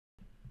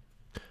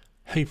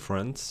Hey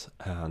friends,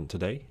 and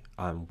today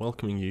I'm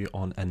welcoming you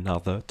on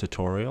another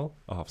tutorial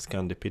of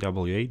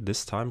ScandiPWA,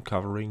 this time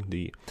covering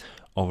the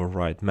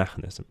override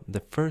mechanism.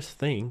 The first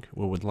thing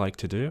we would like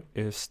to do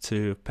is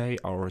to pay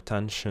our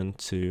attention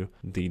to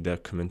the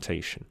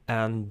documentation.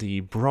 And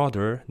the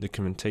broader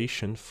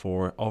documentation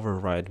for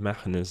override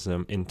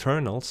mechanism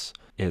internals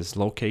is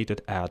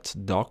located at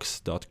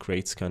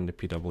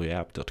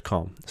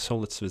docs.createscandipwapp.com. So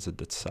let's visit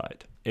that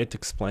site. It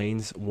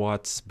explains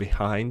what's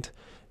behind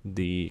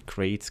the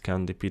Create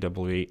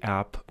ScandiPWA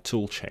app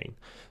toolchain.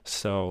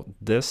 So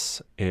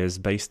this is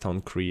based on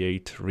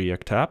Create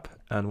React app,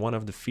 and one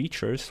of the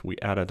features we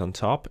added on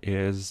top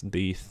is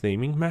the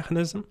theming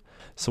mechanism.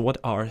 So what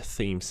are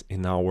themes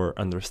in our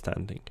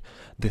understanding?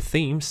 The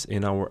themes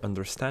in our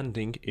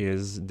understanding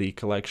is the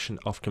collection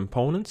of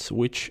components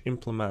which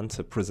implements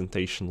a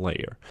presentation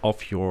layer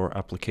of your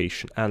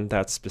application, and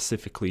that's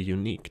specifically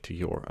unique to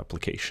your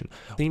application.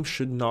 Themes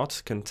should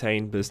not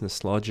contain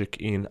business logic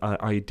in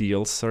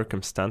ideal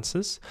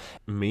circumstances,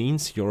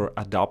 means you're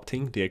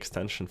adopting the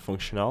extension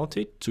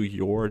functionality to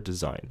your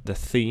design. The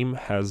theme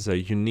has a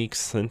unique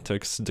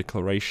syntax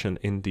declaration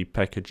in the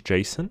package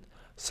JSON.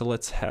 So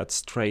let's head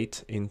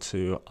straight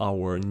into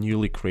our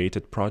newly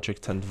created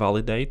project and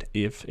validate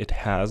if it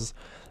has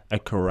a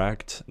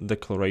correct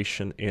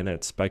declaration in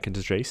its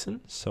package JSON.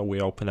 So we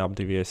open up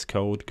the VS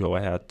Code, go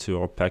ahead to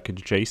our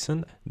package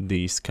JSON,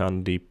 the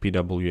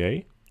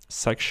ScandiPWA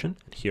section.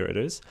 Here it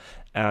is.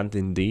 And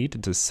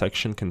indeed, this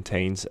section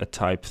contains a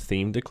type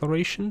theme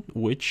declaration,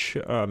 which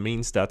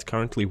means that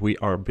currently we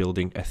are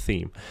building a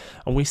theme.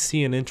 And we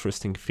see an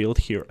interesting field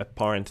here, a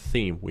parent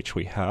theme, which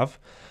we have.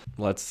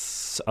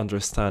 Let's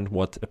understand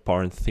what a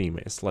parent theme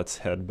is. Let's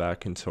head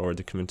back into our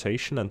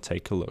documentation and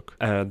take a look.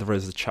 There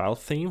is a child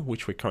theme,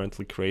 which we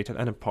currently created,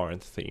 and a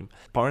parent theme.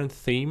 Parent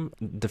theme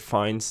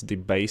defines the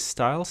base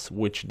styles,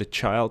 which the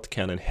child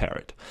can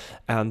inherit.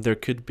 And there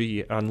could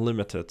be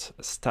unlimited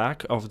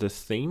stack of the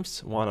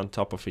themes, one on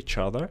top of each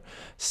other.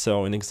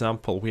 So an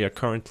example, we are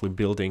currently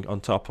building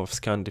on top of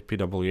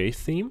ScandiPWA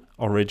theme,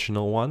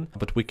 original one,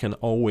 but we can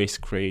always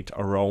create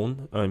our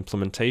own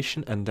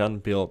implementation and then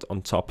build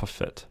on top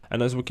of it.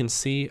 And as we can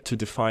see, to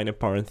define a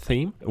parent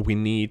theme, we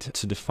need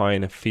to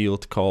define a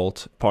field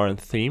called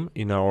parent theme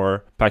in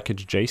our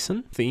package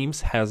JSON. Themes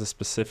has a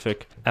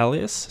specific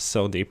alias,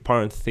 so the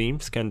parent theme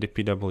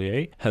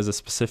ScandiPWA has a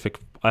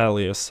specific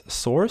alias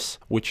source,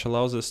 which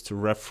allows us to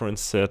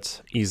reference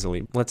it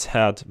easily. Let's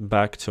head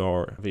back to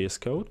our VS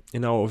Code.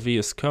 In our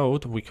VS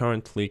Code, we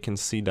currently can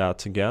see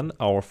that again,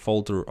 our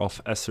folder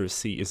of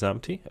src is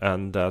empty,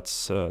 and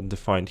that's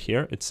defined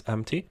here, it's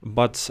empty.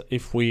 But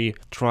if we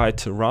try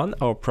to run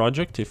our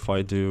project, if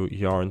I do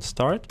yarn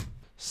start,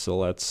 so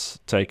let's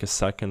take a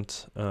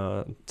second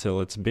till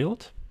it's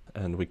built,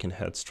 and we can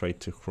head straight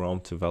to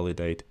Chrome to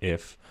validate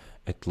if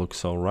it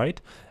looks all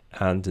right.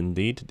 And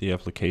indeed, the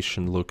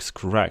application looks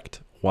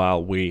correct,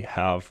 while we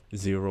have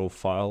 0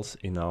 files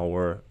in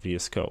our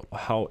VS Code.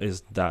 How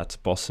is that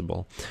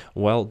possible?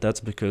 Well,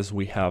 that's because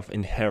we have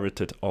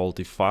inherited all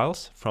the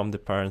files from the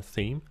parent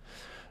theme.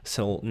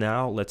 So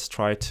now let's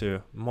try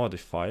to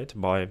modify it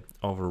by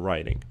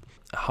overriding.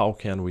 How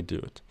can we do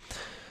it?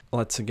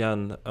 Let's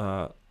again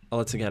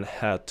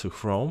head to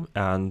Chrome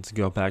and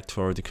go back to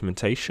our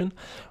documentation,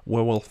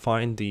 where we'll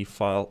find the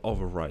file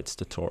overrides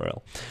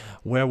tutorial,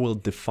 where we'll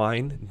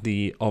define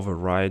the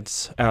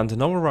overrides. And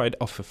an override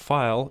of a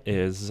file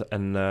is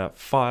a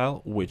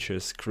file which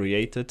is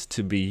created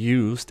to be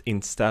used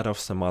instead of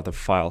some other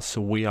file.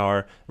 So we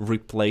are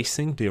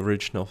replacing the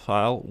original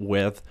file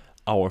with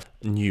our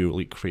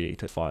newly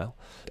created file,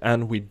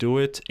 and we do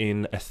it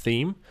in a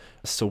theme,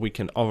 so we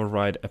can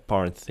override a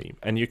parent theme.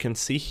 And you can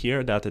see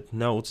here that it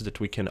notes that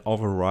we can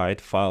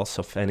override files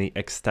of any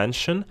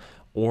extension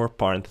or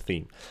parent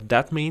theme.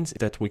 That means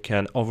that we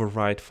can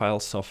override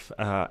files of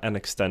an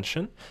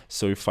extension.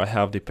 So if I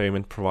have the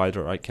payment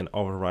provider, I can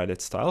override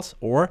its styles,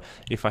 or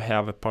if I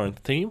have a parent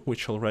theme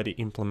which already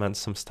implements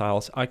some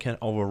styles, I can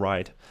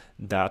override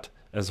that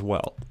as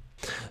well.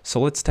 So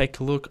let's take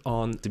a look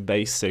on the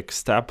basic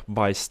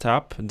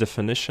step-by-step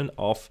definition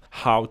of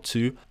how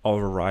to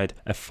override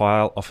a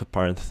file of a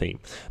parent theme.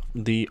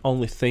 The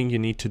only thing you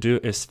need to do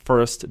is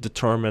first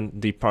determine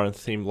the parent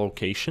theme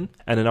location.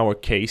 And in our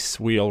case,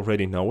 we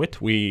already know it.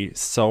 We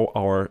saw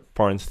our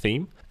parent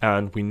theme,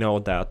 and we know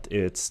that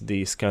it's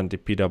the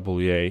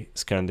ScandiPWA.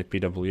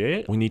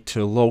 We need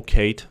to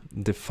locate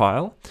the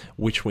file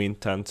which we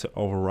intend to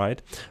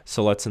override.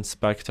 So let's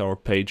inspect our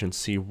page and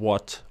see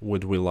what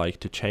would we like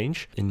to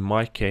change. In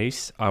my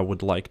case, I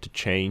would like to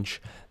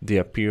change the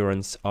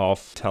appearance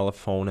of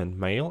telephone and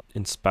mail.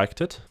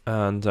 Inspect it,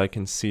 and I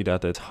can see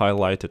that it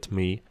highlighted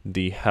me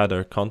the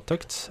header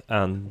contacts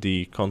and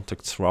the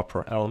contacts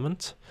wrapper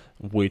element,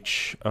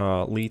 which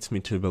leads me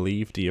to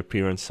believe the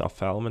appearance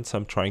of elements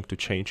I'm trying to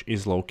change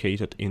is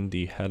located in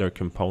the header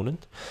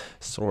component.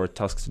 So our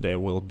task today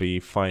will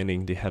be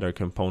finding the header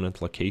component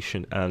location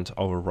implementation and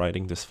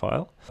overwriting this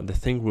file. The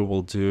thing we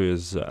will do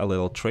is a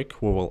little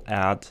trick. We will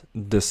add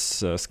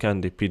this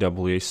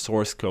ScandiPWA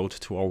source code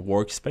to our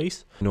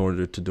workspace. In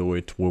order to do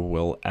it, we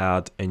will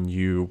add a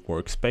new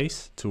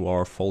workspace to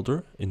our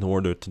folder. In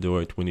order to do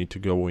it, we need to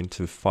go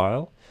into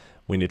File.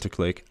 We need to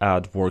click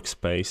Add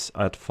Workspace,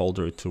 Add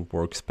Folder to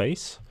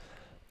Workspace.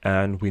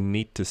 And we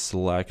need to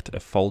select a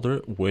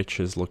folder which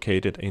is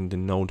located in the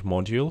node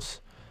modules,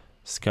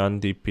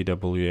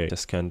 ScandiPWA.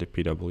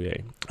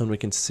 And we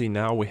can see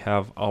now we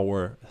have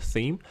our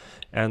theme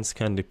and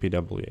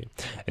ScandiPWA.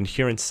 And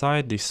here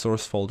inside, the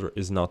source folder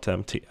is not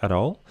empty at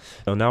all.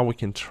 So now we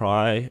can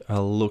try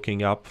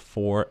looking up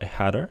for a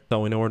header.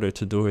 So in order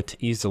to do it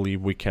easily,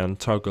 we can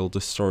toggle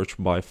the search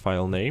by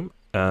file name.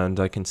 And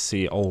I can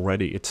see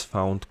already it's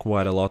found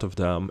quite a lot of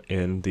them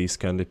in the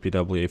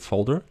ScandiPWA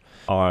folder.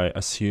 I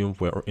assume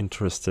we're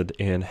interested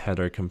in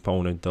header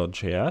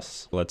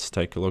component.js. Let's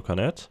take a look on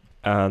it.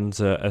 And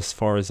as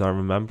far as I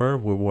remember,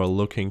 we were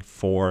looking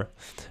for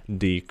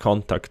the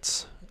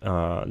contacts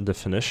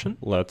definition.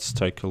 Let's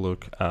take a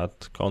look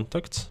at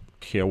contacts.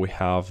 Here we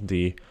have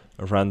the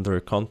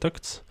render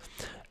contacts.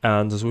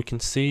 And as we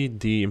can see,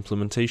 the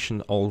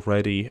implementation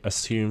already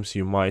assumes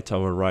you might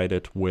override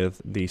it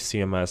with the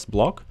CMS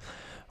block,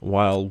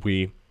 while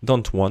we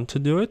don't want to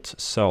do it.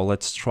 So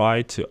let's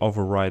try to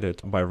override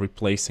it by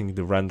replacing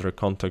the render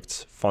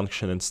contacts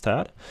function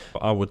instead.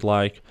 I would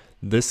like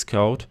this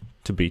code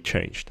to be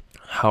changed.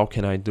 How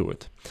can I do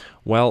it?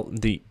 Well,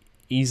 the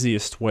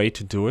easiest way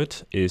to do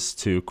it is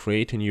to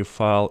create a new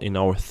file in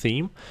our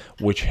theme,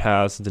 which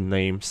has the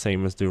name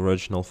same as the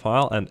original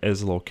file and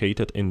is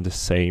located in the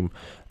same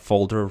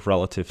folder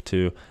relative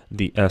to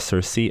the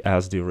src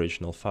as the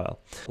original file.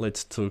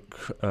 Let's take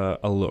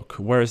a look.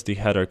 Where is the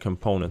header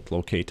component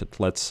located?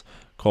 Let's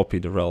copy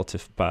the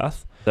relative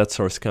path. That's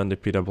our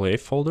ScandiPWA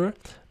folder.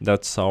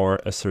 That's our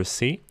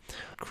src.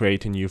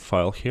 Create a new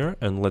file here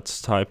and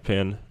let's type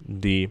in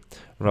the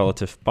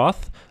relative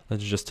path.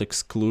 Let's just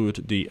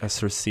exclude the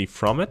src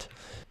from it.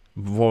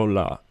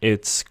 Voila,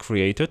 it's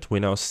created. We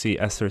now see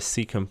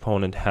src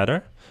component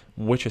header,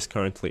 which is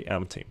currently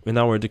empty. In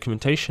our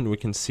documentation, we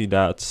can see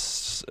that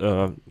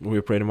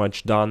we've pretty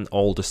much done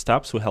all the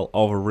steps. We have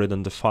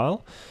overridden the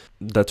file.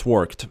 That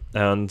worked.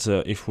 And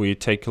if we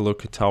take a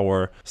look at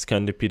our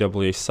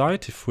ScandiPWA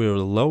site, if we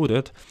reload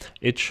it,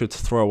 it should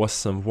throw us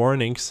some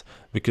warnings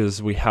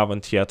because we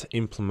haven't yet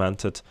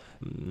implemented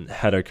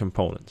header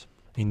component.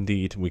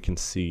 Indeed, we can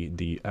see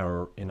the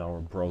error in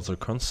our browser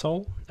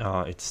console.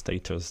 It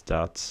states us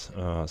that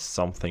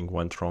something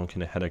went wrong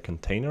in a header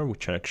container,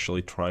 which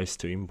actually tries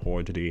to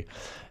import the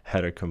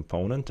header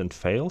component and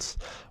fails.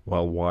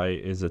 Well, why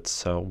is it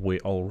so?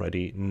 We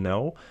already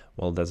know.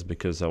 Well, that's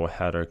because our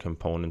header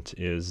component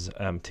is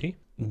empty.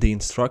 The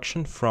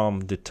instruction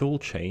from the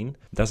toolchain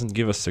doesn't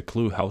give us a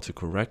clue how to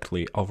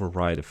correctly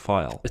override a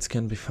file. It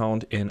can be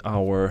found in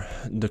our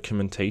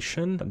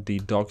documentation, the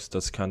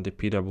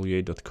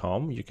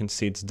docs.scandipwa.com. You can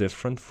see it's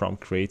different from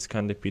create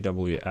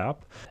ScandiPWA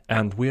app.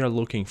 And we are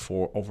looking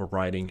for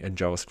overriding a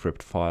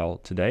JavaScript file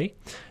today.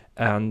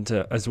 And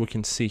as we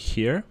can see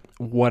here,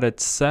 what it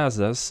says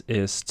us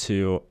is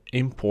to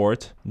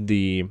import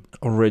the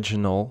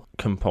original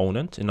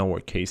component. In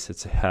our case,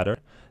 it's a header.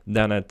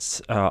 Then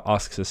it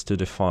asks us to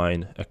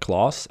define a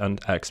class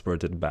and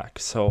export it back.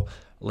 So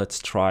let's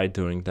try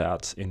doing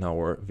that in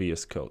our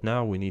VS Code.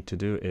 Now we need to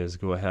do is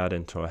go ahead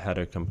into a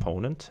header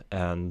component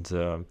and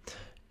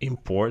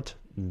import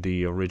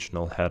the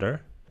original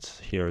header.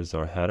 Here is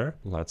our header.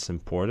 Let's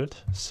import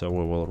it. So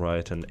we will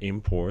write an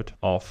import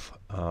of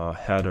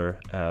header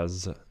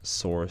as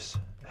source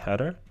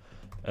header.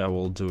 I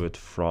will do it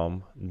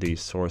from the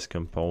source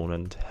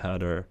component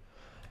header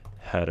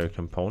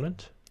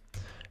component.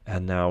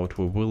 And now what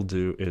we will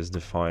do is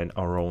define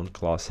our own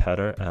class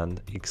header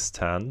and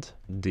extend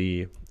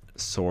the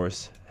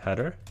source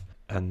header.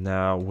 And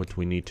now what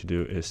we need to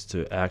do is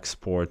to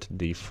export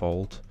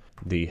default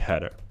the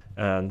header.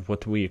 And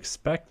what we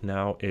expect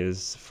now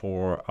is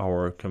for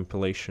our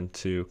compilation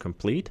to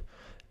complete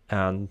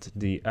and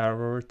the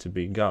error to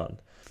be gone.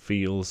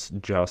 Feels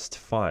just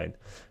fine.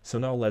 So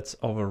now let's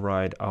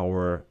override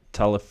our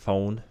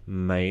telephone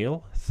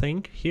mail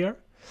thing here.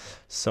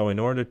 So in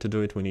order to do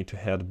it, we need to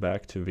head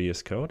back to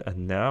VS Code,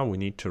 and now we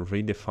need to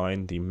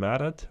redefine the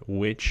method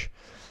which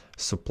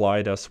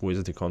supplied us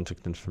with the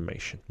contact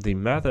information. The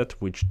method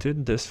which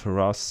did this for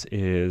us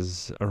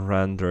is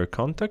render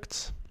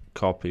contacts.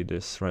 Copy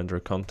this render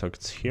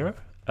contacts here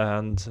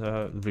and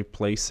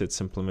replace its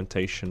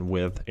implementation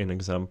with, in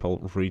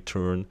example,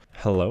 return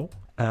hello.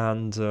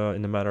 And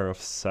in a matter of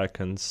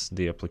seconds,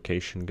 the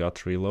application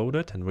got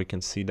reloaded, and we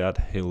can see that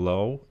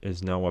hello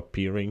is now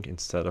appearing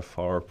instead of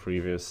our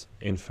previous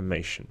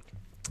information.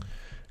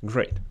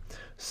 Great.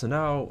 So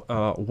now,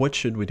 what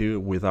should we do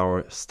with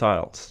our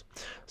styles?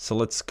 So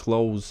let's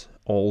close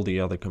all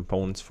the other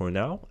components for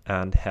now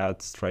and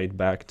head straight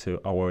back to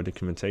our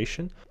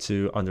documentation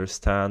to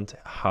understand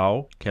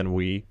how can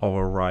we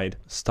override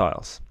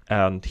styles.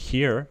 And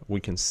here we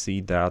can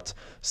see that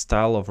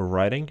style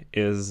overriding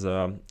is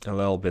a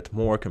little bit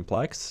more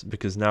complex,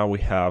 because now we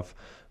have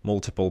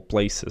multiple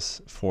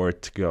places for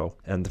it to go.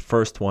 And the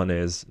first one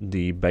is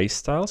the base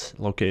styles,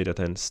 located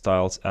in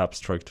styles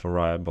abstract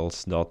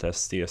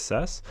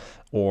variables.scss,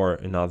 or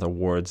in other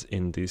words,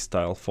 in the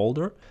style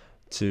folder,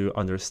 to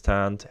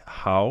understand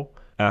how.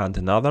 And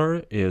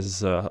another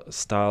is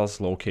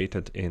styles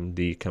located in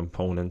the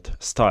component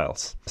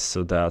styles,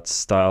 so that's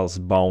styles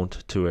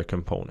bound to a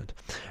component.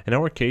 In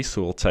our case,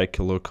 we will take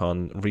a look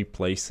on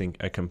replacing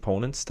a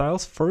component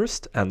styles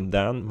first, and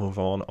then move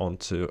on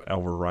to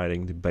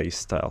overriding the base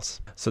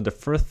styles. So the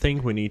first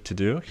thing we need to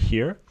do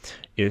here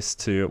is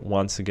to,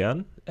 once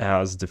again,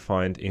 as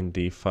defined in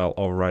the file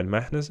override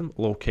mechanism,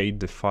 locate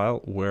the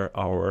file where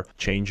our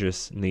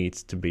changes need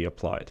to be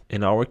applied.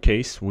 In our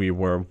case, we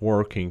were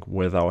working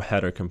with our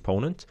header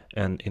component,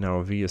 and in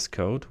our VS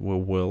Code, we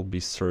will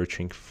be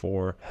searching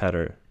for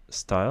header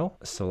style.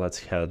 So let's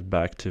head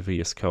back to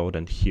VS Code,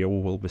 and here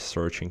we will be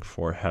searching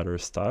for header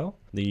style.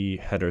 The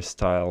header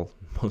style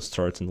most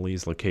certainly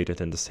is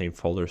located in the same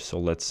folder, so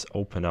let's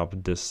open up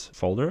this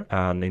folder,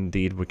 and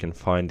indeed we can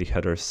find the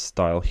header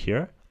style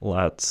here.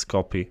 Let's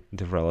copy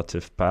the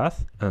relative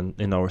path, and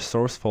in our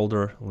source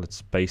folder,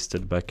 let's paste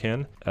it back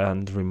in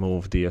and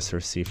remove the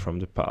src from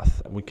the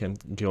path. We can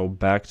go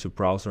back to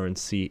browser and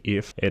see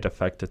if it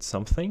affected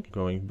something.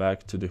 Going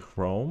back to the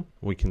Chrome,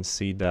 we can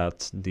see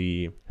that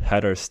the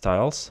header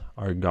styles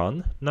are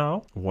gone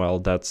now. Well,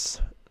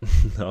 that's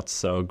not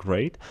so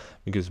great,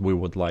 because we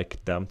would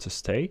like them to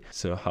stay.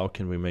 So how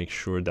can we make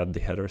sure that the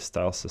header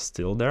styles are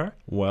still there?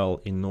 Well,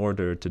 in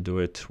order to do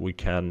it, we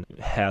can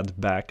head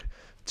back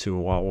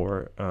to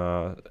our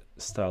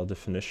style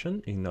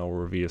definition in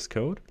our VS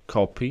Code,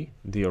 copy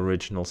the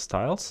original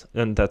styles,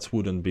 and that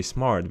wouldn't be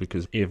smart,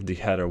 because if the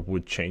header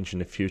would change in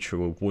the future,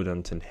 we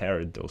wouldn't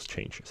inherit those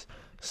changes.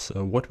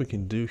 So what we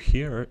can do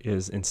here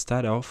is,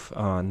 instead of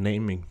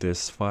naming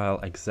this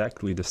file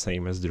exactly the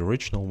same as the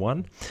original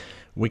one,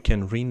 we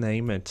can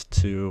rename it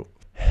to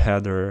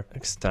header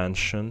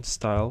extension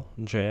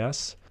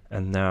style.js.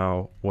 And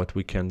now what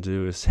we can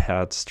do is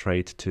head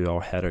straight to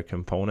our header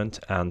component,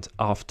 and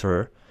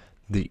after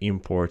the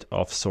import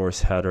of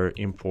source header,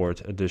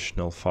 import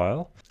additional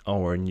file,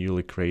 our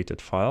newly created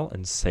file,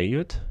 and save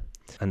it.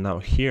 And now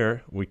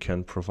here we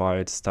can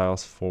provide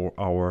styles for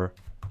our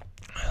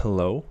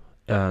hello,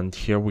 and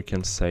here we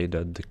can say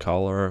that the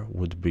color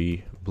would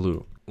be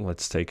blue.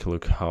 Let's take a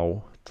look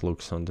how it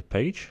looks on the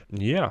page.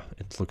 Yeah,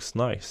 it looks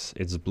nice.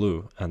 It's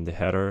blue, and the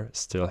header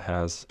still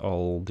has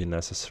all the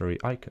necessary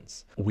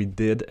icons. We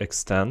did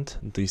extend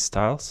these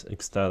styles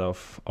instead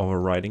of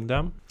overriding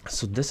them.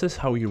 So this is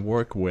how you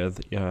work with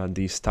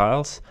the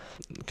styles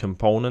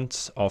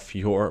components of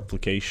your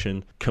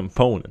application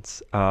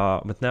components.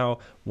 But now,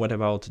 what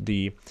about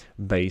the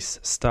base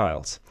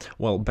styles?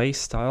 Well, base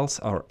styles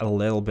are a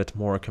little bit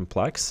more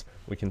complex.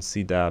 We can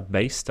see that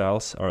base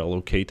styles are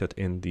located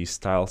in the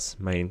styles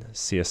main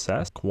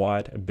CSS,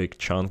 quite a big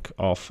chunk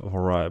of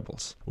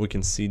variables. We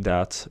can see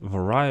that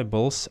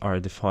variables are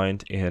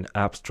defined in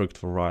abstract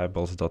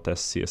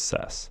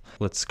variables.scss.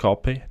 Let's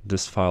copy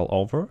this file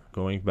over,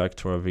 going back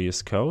to our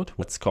VS Code.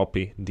 Let's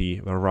copy the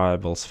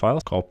variables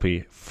file,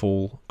 copy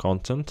full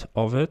content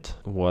of it.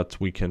 What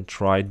we can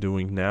try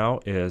doing now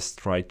is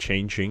try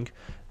changing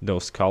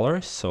those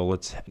colors. So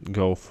let's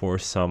go for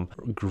some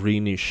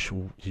greenish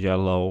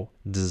yellow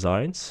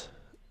designs.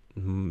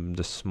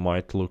 This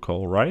might look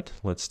all right.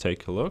 Let's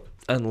take a look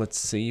and let's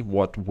see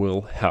what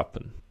will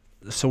happen.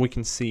 So we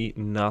can see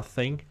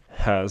nothing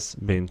has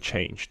been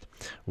changed.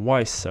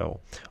 Why so?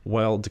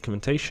 Well,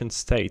 documentation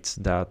states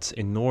that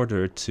in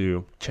order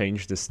to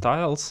change the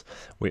styles,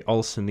 we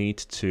also need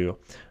to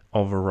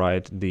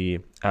override the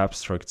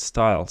abstract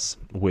styles,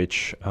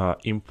 which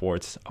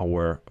imports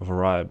our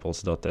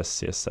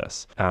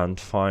variables.scss, and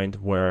find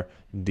where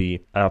the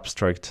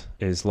abstract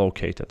is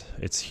located.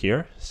 It's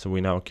here, so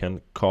we now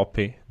can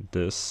copy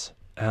this,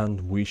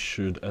 and we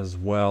should as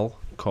well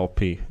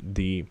copy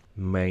the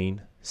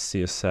main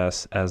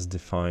CSS as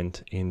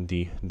defined in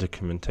the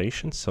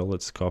documentation. So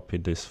let's copy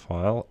this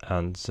file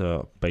and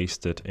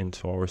paste it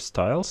into our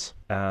styles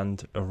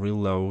and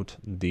reload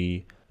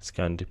the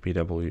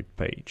ScandiPWA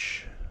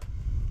page.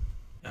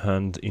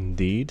 And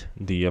indeed,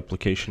 the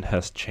application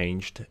has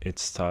changed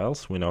its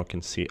styles. We now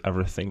can see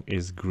everything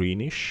is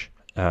greenish,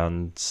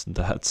 and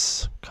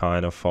that's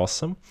kind of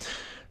awesome.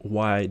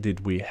 Why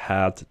did we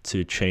had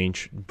to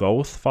change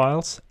both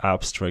files,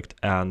 abstract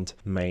and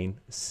main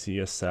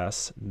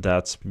CSS?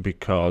 That's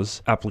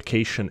because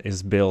application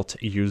is built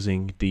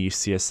using the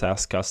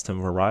CSS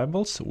custom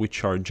variables,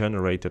 which are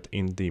generated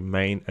in the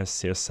main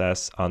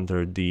SCSS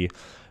under the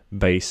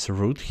base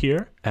root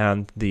here,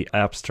 and the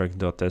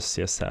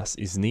abstract.scss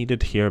is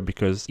needed here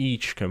because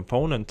each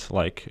component,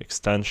 like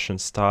extension,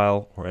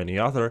 style, or any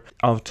other,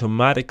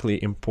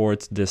 automatically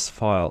imports this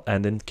file.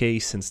 And in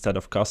case instead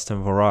of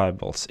custom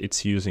variables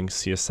it's using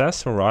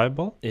CSS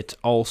variable, it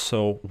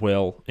also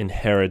will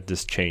inherit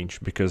this change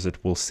because it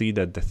will see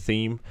that the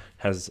theme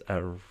has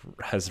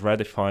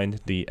redefined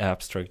the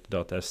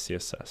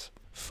abstract.scss.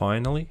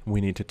 Finally, we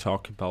need to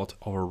talk about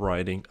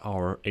overwriting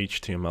our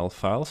HTML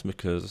files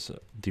because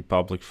the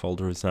public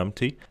folder is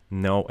empty.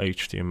 No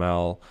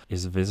HTML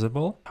is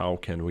visible. How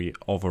can we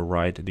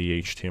overwrite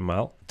the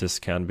HTML? This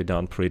can be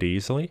done pretty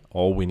easily.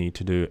 All we need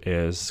to do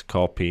is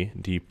copy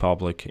the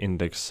public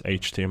index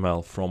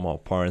HTML from our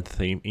parent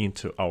theme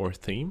into our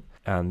theme,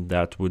 and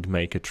that would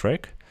make a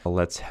trick.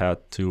 Let's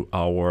head to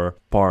our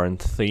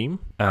parent theme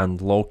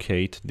and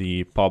locate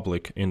the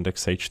public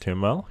index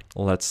HTML.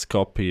 Let's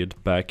copy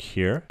it back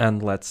here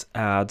and let's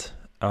add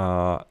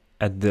a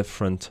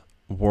different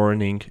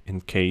warning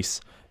in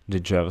case the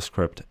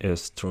JavaScript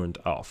is turned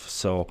off.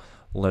 So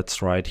let's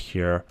write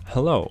here,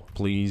 hello,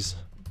 please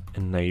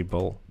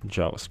enable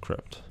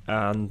JavaScript.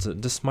 And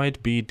this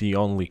might be the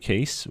only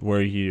case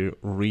where you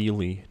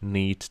really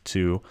need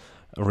to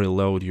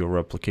reload your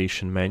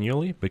application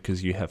manually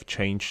because you have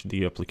changed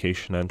the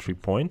application entry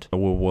point. We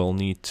will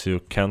need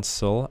to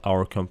cancel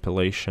our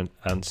compilation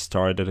and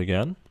start it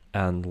again.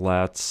 And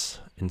let's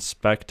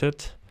inspect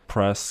it.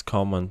 Press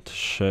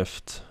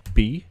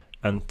Command-Shift-P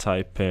and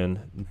type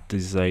in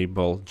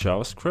disable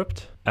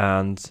JavaScript.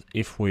 And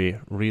if we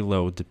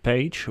reload the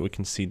page, we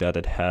can see that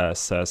it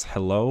says,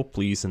 hello,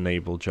 please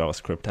enable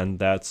JavaScript. And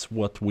that's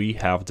what we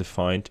have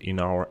defined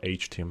in our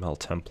HTML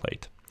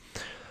template.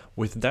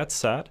 With that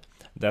said,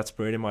 that's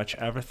pretty much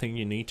everything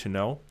you need to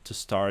know to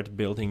start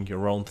building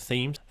your own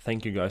themes.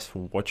 Thank you guys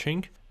for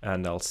watching,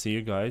 and I'll see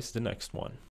you guys the next one.